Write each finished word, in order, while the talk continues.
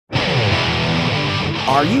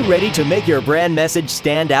Are you ready to make your brand message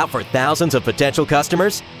stand out for thousands of potential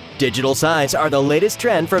customers? Digital signs are the latest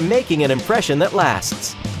trend for making an impression that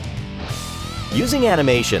lasts. Using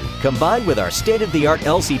animation, combined with our state-of-the-art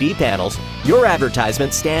LCD panels, your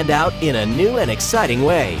advertisements stand out in a new and exciting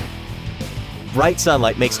way. Bright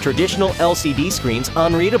sunlight makes traditional LCD screens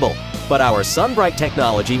unreadable, but our SunBright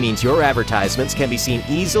technology means your advertisements can be seen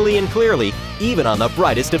easily and clearly, even on the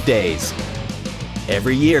brightest of days.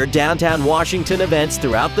 Every year, downtown Washington events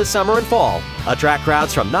throughout the summer and fall attract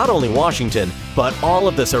crowds from not only Washington, but all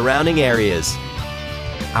of the surrounding areas.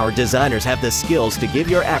 Our designers have the skills to give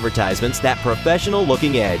your advertisements that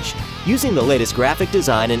professional-looking edge. Using the latest graphic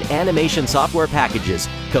design and animation software packages,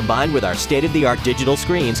 combined with our state-of-the-art digital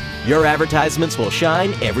screens, your advertisements will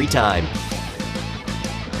shine every time.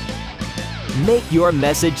 Make your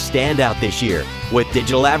message stand out this year with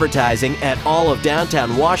digital advertising at all of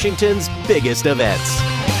downtown Washington's biggest events.